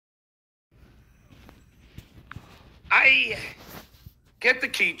I get the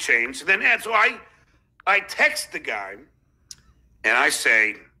keychains, and then so I text the guy, and I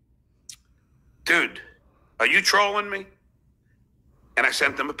say, dude, are you trolling me? And I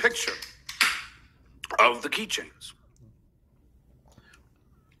sent them a picture of the keychains.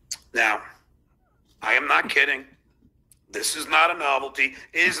 Now, I am not kidding. This is not a novelty.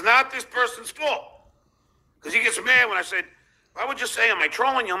 It is not this person's fault. Because he gets mad when I said, I would just say, am I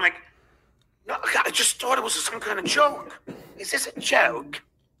trolling you? I'm like, no, I just thought it was some kind of joke. Is this a joke?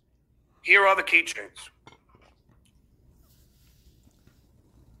 Here are the keychains.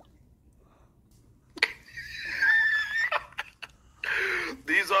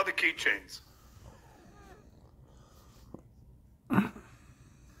 These are the keychains.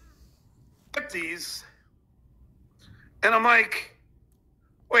 Get these. And I'm like,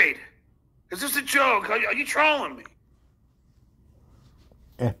 wait, is this a joke? Are you trolling me?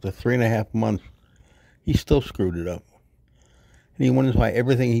 After 3.5 months, he still screwed it up. And he wonders why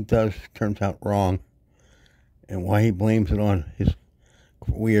everything he does turns out wrong. And why he blames it on his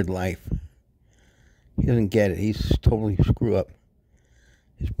weird life. He doesn't get it. He's totally screwed up.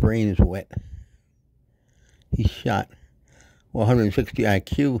 His brain is wet. He's shot. Well, 160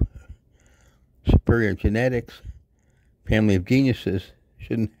 IQ, superior genetics, family of geniuses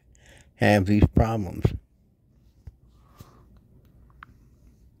shouldn't have these problems.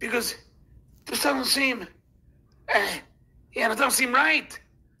 Because this doesn't seem, it doesn't seem right.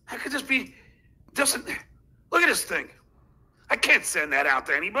 How could this be, look at this thing. I can't send that out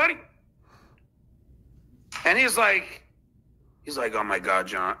to anybody. And he's like, oh my God,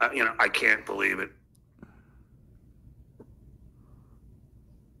 John, I can't believe it.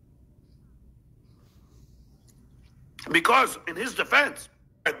 Because in his defense,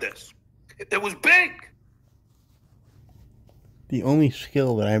 it was big. The only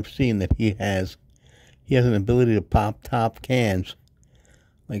skill that I've seen that he has an ability to pop top cans.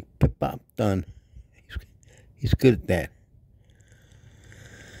 Like Pip Pop done. He's good at that.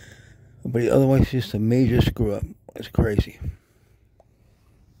 But otherwise, just a major screw up. It's crazy.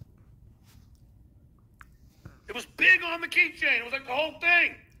 It was big on the keychain. It was like the whole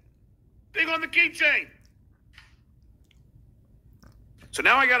thing. Big on the keychain. So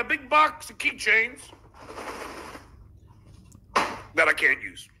now I got a big box of keychains that I can't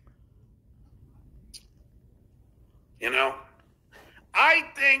use. I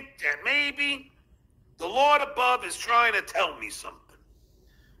think that maybe the Lord above is trying to tell me something.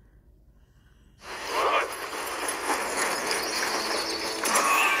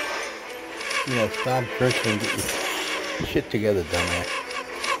 Stop drinking and get your shit together, dumbass.